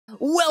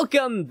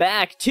Welcome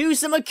back to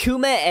some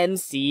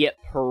AkumaMC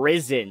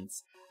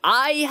prisons.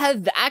 I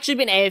have actually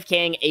been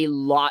AFKing a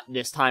lot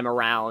this time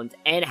around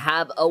and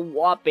have a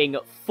whopping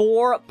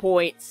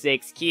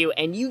 4.6 Q,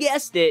 and you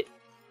guessed it,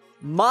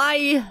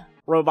 my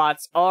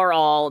robots are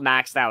all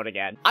maxed out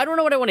again. I don't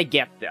know what I want to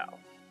get though.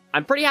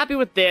 I'm pretty happy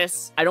with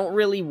this. I don't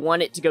really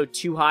want it to go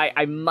too high.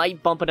 I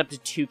might bump it up to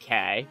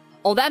 2K.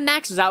 Oh, that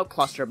maxes out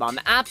Cluster Bomb.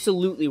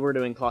 Absolutely, we're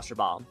doing Cluster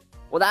Bomb.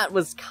 Well, that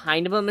was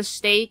kind of a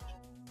mistake,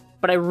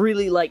 but I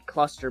really like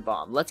Cluster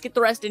Bomb. Let's get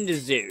the rest into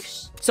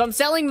Zeus. So I'm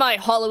selling my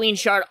Halloween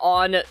shard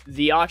on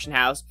the auction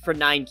house for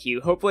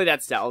 9Q. Hopefully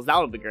that sells.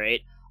 That'll be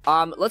great.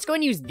 Let's go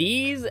and use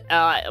these.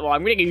 Well,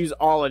 I'm gonna use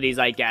all of these,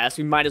 I guess.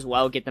 We might as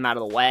well get them out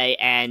of the way,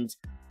 and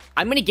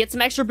I'm gonna get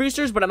some extra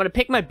boosters, but I'm gonna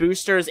pick my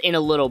boosters in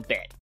a little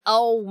bit.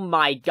 Oh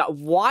my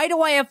god, why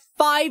do I have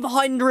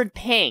 500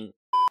 ping?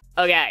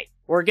 Okay,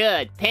 we're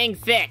good. Ping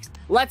fixed.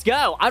 Let's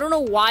go. I don't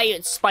know why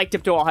it spiked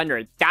up to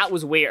 100. That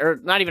was weird.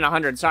 Or not even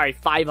 100, sorry,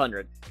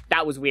 500.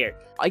 That was weird.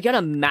 I got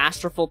a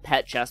masterful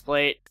pet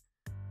chestplate.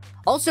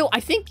 Also, I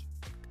think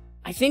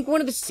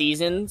one of the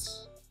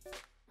seasons,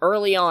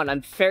 early on,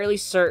 I'm fairly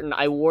certain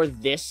I wore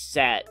this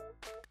set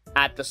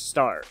at the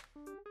start.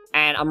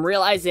 And I'm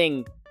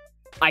realizing,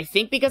 I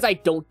think because I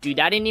don't do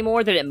that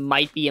anymore, that it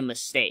might be a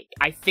mistake.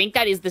 I think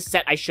that is the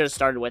set I should have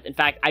started with. In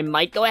fact, I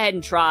might go ahead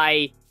and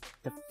try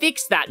to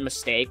fix that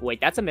mistake.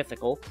 Wait, that's a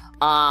mythical.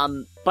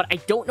 But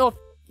I don't know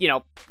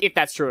if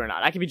that's true or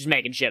not. I could be just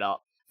making shit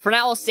up. For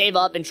now, I'll save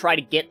up and try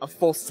to get a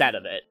full set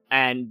of it,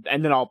 and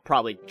then I'll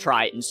probably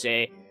try it and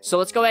see. So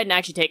let's go ahead and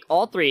actually take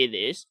all three of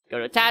these, go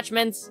to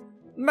attachments,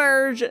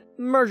 merge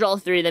all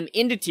three of them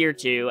into tier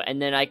 2,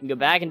 and then I can go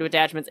back into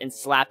attachments and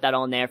slap that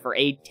on there for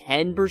a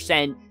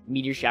 10%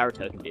 meteor shower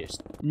token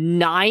boost.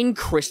 9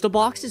 crystal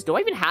boxes? Do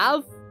I even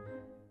have?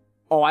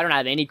 Oh, I don't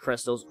have any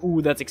crystals.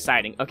 Ooh, that's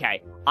exciting.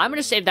 Okay, I'm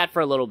gonna save that for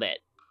a little bit.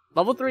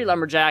 Level 3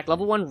 Lumberjack,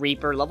 Level 1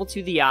 Reaper, Level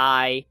 2 the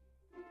Eye,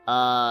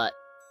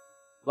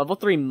 Level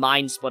 3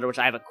 Mind Splitter, which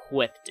I have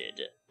equipped.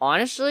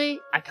 Honestly,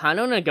 I kind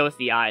of want to go with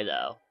the Eye,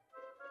 though.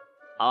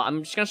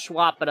 I'm just gonna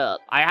swap it up.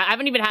 I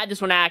haven't even had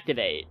this one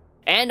activate.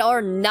 And our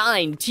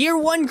 9 Tier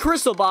 1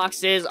 crystal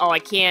boxes. Oh, I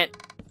can't.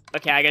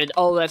 Okay, I gotta.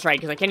 Oh, that's right,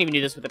 because I can't even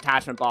do this with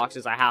attachment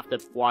boxes. I have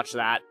to watch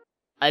that.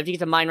 I have to get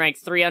to mine rank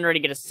 300 to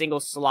get a single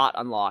slot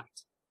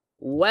unlocked.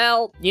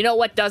 Well, you know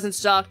what doesn't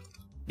suck?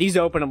 These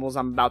openables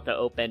I'm about to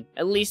open.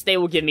 At least they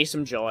will give me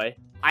some joy.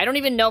 I don't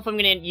even know if I'm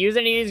gonna use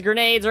any of these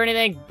grenades or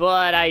anything,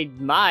 but I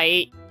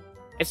might.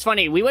 It's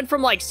funny, we went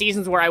from, like,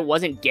 seasons where I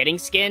wasn't getting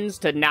skins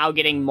to now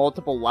getting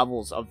multiple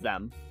levels of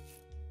them.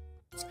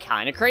 It's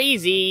kind of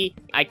crazy.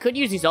 I could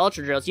use these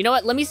Ultra Drills. You know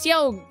what? Let me see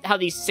how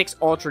these 6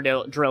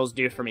 Ultra Drills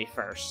do for me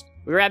first.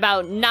 We were at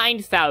about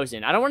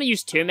 9,000. I don't want to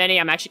use too many.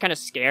 I'm actually kind of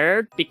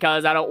scared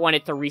because I don't want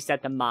it to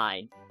reset the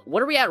mine.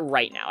 What are we at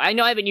right now? I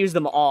know I haven't used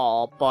them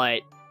all,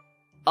 but...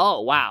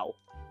 Oh, wow.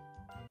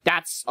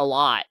 That's a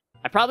lot.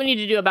 I probably need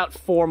to do about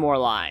 4 more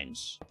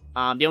lines.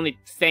 The only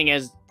thing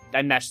is,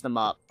 I messed them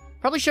up.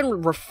 Probably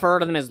shouldn't refer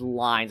to them as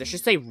lines. I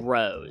should say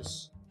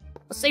rows.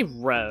 Let's say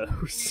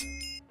rows.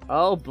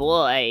 Oh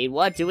boy,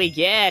 what do we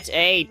get?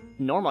 A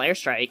normal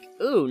airstrike.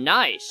 Ooh,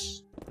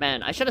 nice.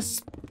 Man, I should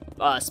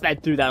have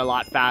sped through that a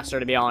lot faster,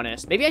 to be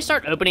honest. Maybe I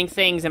start opening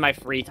things in my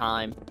free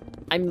time.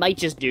 I might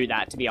just do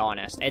that, to be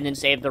honest, and then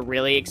save the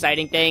really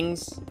exciting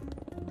things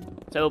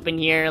to open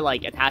here,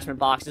 like attachment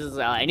boxes,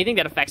 anything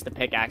that affects the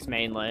pickaxe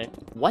mainly.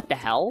 What the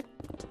hell?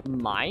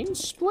 Mind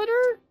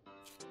Splitter?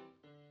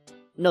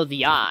 No,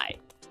 the Eye.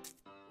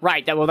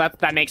 Right,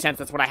 that makes sense.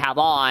 That's what I have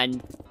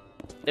on.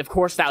 Of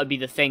course, that would be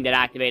the thing that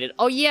activated.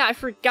 Oh yeah, I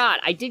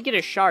forgot. I did get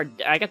a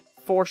shard. I got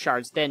 4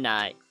 shards, didn't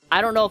I?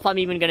 I don't know if I'm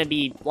even gonna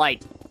be,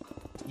 like,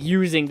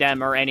 using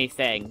them or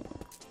anything.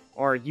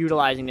 Or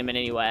utilizing them in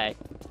any way.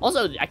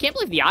 Also, I can't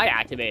believe the Eye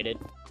activated.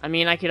 I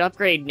mean, I could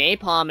upgrade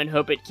Napalm and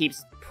hope it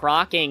keeps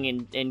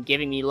procking and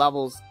giving me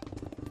levels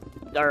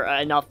or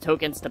enough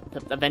tokens to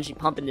eventually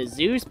pump into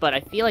Zeus, but I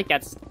feel like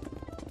that's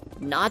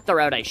not the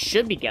route I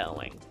should be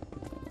going.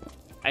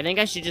 I think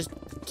I should just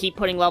keep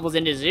putting levels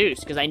into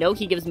Zeus, because I know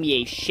he gives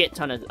me a shit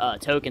ton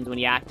of tokens when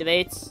he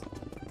activates.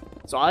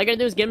 So all I gotta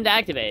do is get him to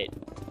activate.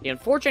 The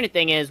unfortunate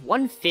thing is,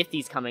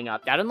 150's coming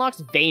up. That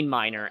unlocks Vein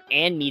Miner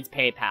and needs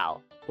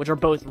PayPal, which are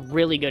both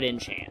really good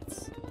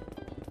enchants.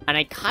 And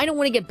I kind of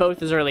want to get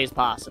both as early as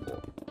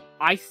possible.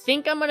 I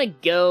think I'm gonna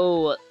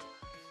go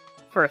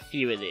for a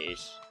few of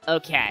these.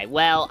 Okay,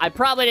 well, I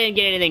probably didn't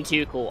get anything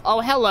too cool.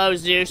 Oh, hello,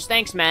 Zeus.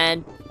 Thanks,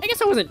 man. I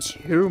guess it wasn't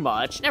too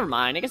much. Never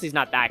mind. I guess he's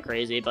not that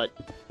crazy, but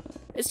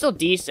it's still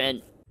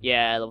decent.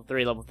 Yeah, level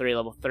 3, level 3,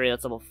 level 3.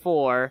 That's level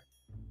 4.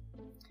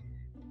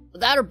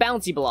 That or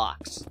bouncy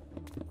blocks.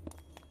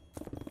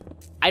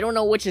 I don't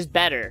know which is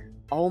better.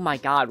 Oh my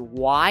god,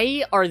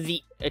 why are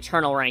the...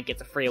 Eternal rank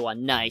gets a free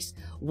one. Nice.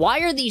 Why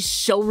are these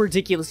so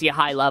ridiculously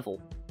high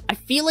level? I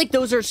feel like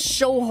those are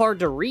so hard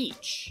to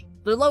reach.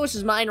 The lowest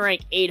is mine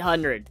rank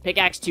 800.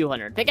 Pickaxe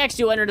 200. Pickaxe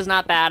 200 is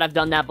not bad. I've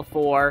done that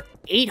before.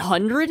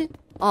 800?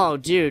 Oh,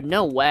 dude,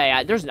 no way.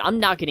 I'm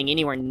not getting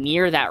anywhere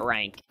near that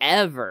rank,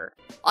 ever.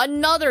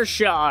 Another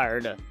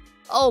shard!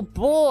 Oh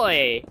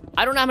boy!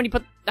 I don't know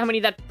how many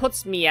that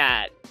puts me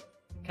at.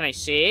 Can I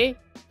see?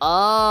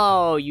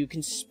 Oh, you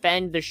can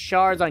spend the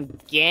shards on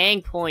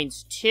gang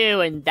points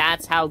too, and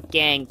that's how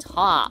gang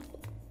top.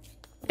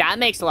 That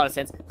makes a lot of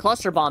sense.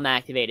 Cluster bomb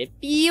activated.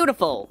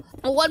 Beautiful!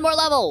 One more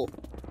level!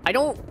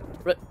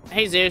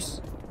 Hey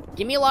Zeus,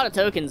 give me a lot of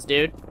tokens,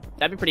 dude.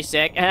 That'd be pretty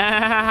sick.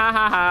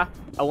 I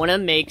want to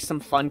make some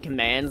fun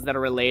commands that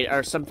are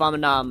or some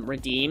fun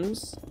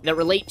redeems that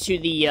relate to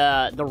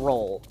the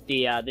roll,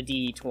 the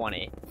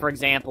D20. For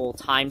example,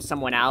 time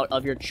someone out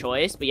of your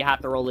choice, but you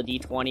have to roll a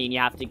D20 and you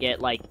have to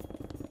get like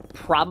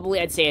probably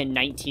I'd say a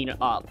 19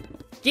 up.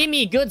 Give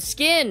me good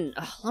skin.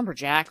 Ugh,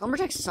 Lumberjack.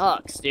 Lumberjack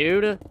sucks,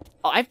 dude.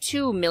 Oh, I have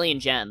 2 million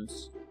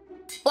gems.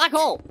 Black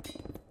hole.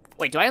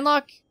 Wait, do I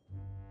unlock?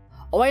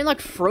 Oh, I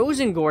unlocked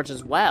Frozen Gorge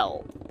as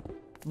well.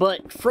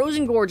 But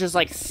Frozen Gorge is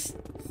like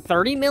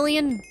 30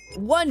 million?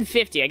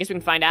 150. I guess we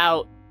can find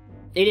out.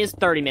 It is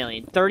 30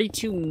 million.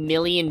 32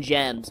 million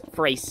gems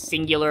for a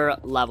singular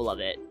level of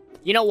it.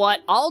 You know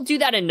what? I'll do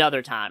that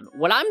another time.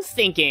 What I'm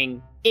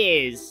thinking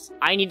is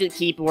I need to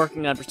keep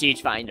working on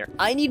Prestige Finder.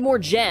 I need more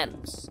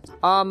gems.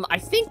 I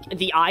think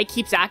the eye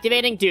keeps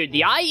activating. Dude,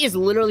 the eye is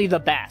literally the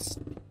best.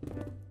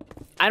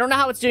 I don't know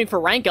how it's doing for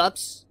rank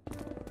ups.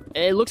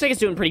 It looks like it's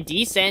doing pretty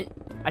decent.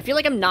 I feel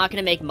like I'm not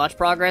going to make much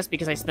progress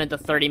because I spent the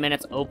 30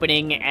 minutes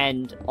opening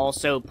and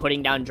also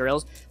putting down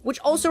drills, which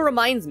also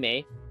reminds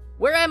me,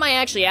 where am I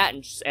actually at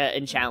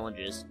in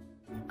challenges?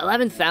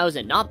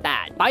 11,000, not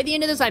bad. By the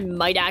end of this, I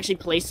might actually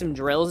place some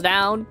drills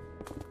down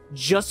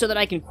just so that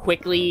I can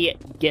quickly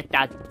get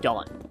that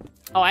done.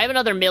 Oh, I have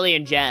another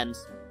 1,000,000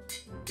 gems.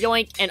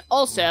 Yoink, and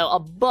also a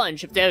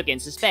bunch of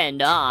tokens to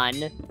spend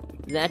on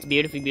that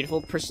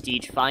beautiful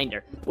Prestige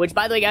Finder. Which,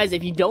 by the way, guys,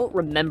 if you don't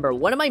remember,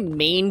 one of my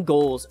main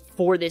goals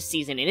for this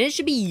season, and it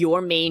should be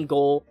your main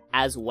goal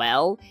as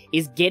well,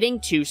 is getting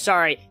to,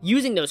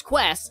 using those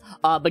quests,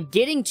 but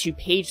getting to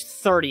page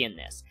 30 in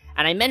this.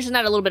 And I mentioned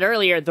that a little bit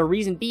earlier, the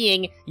reason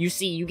being, you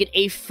see, you get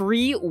a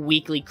free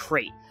weekly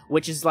crate,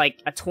 which is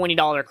like a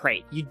 $20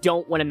 crate. You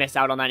don't want to miss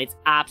out on that. It's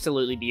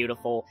absolutely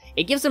beautiful.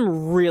 It gives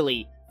them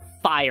really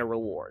fire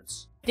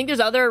rewards. I think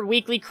there's other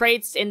weekly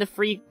crates in the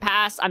free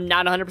pass. I'm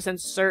not 100%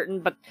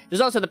 certain, but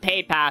there's also the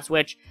paid pass,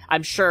 which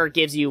I'm sure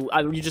gives you,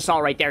 you just saw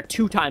right there,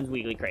 2 times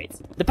weekly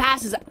crates. The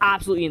pass is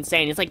absolutely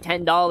insane. It's like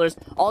 $10.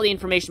 All the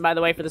information, by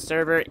the way, for the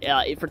server,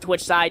 for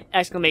Twitch side, !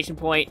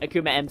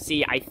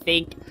 AkumaMC, I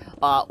think,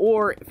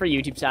 or for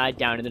YouTube side,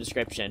 down in the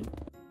description.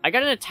 I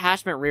got an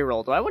attachment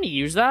reroll. Do I want to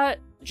use that?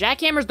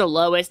 Jackhammer's the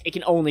lowest. It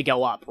can only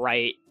go up,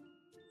 right?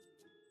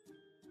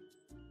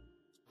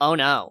 Oh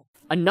no.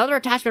 Another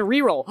attachment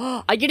reroll.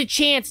 I get a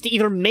chance to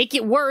either make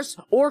it worse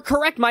or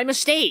correct my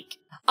mistake.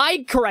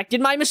 I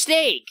corrected my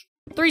mistake.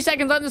 3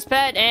 seconds on this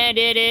pet, and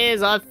it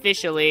is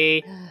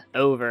officially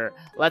over.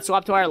 Let's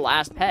swap to our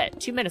last pet.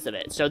 2 minutes of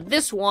it. So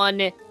this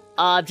one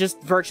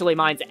just virtually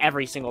mines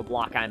every single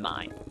block I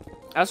mine.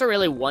 I also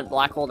really want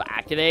Black Hole to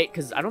activate,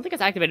 because I don't think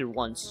it's activated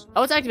once.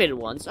 Oh, it's activated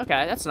once.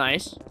 Okay, that's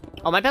nice.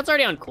 Oh, my pet's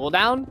already on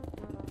cooldown?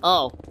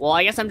 Oh, well,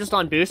 I guess I'm just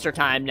on booster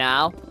time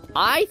now.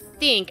 I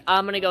think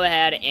I'm going to go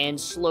ahead and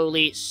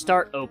slowly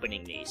start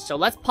opening these. So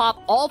let's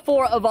pop all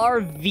 4 of our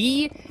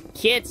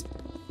V-Kits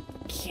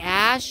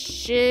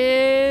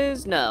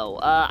caches. No,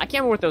 I can't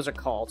remember what those are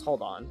called.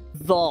 Hold on.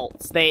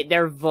 Vaults.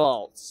 They're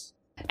vaults.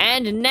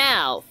 And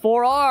now,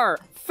 for our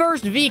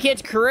first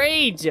V-Kit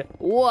crate,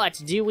 what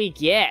do we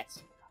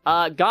get?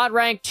 God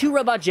rank, 2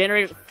 robot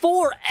generators,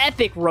 4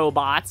 epic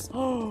robots.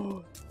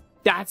 Oh,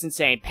 that's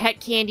insane. Pet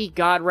candy,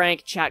 God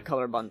rank, chat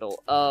color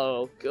bundle.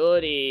 Oh,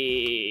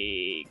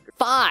 goody.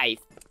 5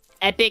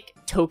 epic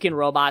token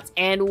robots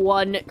and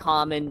 1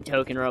 common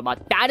token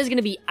robot. That is going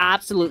to be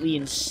absolutely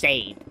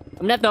insane.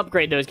 I'm going to have to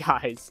upgrade those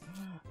guys.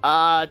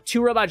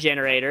 2 robot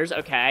generators,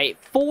 okay.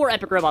 4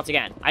 epic robots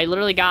again. I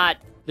literally got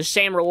the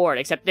same reward,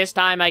 except this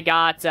time I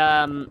got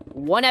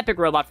 1 epic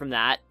robot from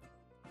that,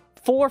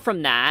 4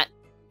 from that,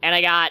 and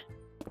I got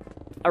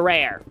a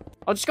rare.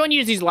 I'll just go and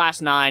use these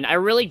last 9. I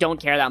really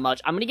don't care that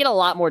much. I'm going to get a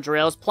lot more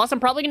drills. Plus, I'm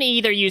probably going to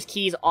either use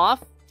keys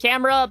off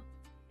camera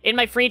in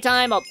my free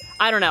time.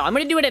 I don't know. I'm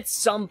going to do it at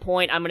some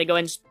point. I'm going to go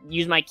and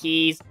use my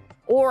keys.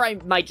 Or I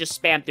might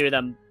just spam through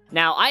them.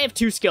 Now, I have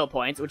 2 skill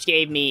points, which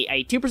gave me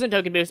a 2%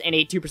 token boost and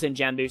a 2%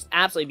 gem boost.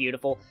 Absolutely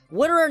beautiful.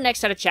 What are our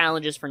next set of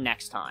challenges for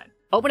next time?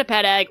 Open a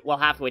pet egg. We'll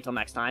have to wait till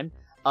next time.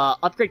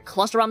 Upgrade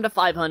cluster bomb to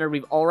 500.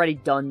 We've already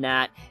done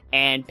that.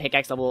 And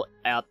pickaxe level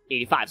up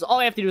 85. So all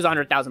I have to do is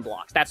 100,000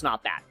 blocks. That's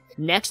not bad.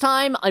 Next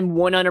time, I'm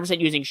 100%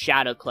 using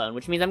Shadow Clone,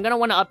 which means I'm going to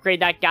want to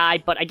upgrade that guy,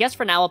 but I guess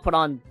for now I'll put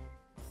on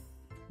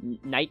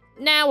Night.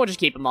 Nah, we'll just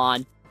keep him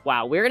on.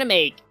 Wow, we're going to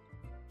make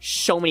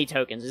so many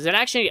tokens. Is it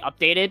actually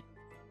updated?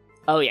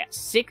 Oh yeah,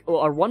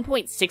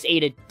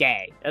 1.68 a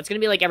day. That's going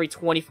to be like every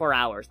 24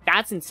 hours.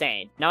 That's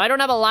insane. Now, I don't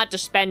have a lot to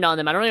spend on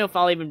them. I don't know if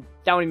I'll even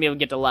be able to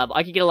get to level.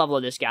 I could get a level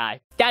of this guy.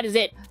 That is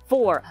it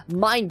for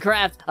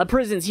Minecraft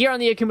Prisons here on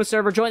the Akuma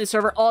server. Join the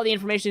server. All the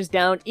information is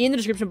down in the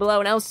description below,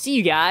 and I'll see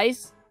you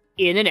guys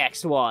in the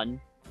next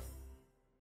one.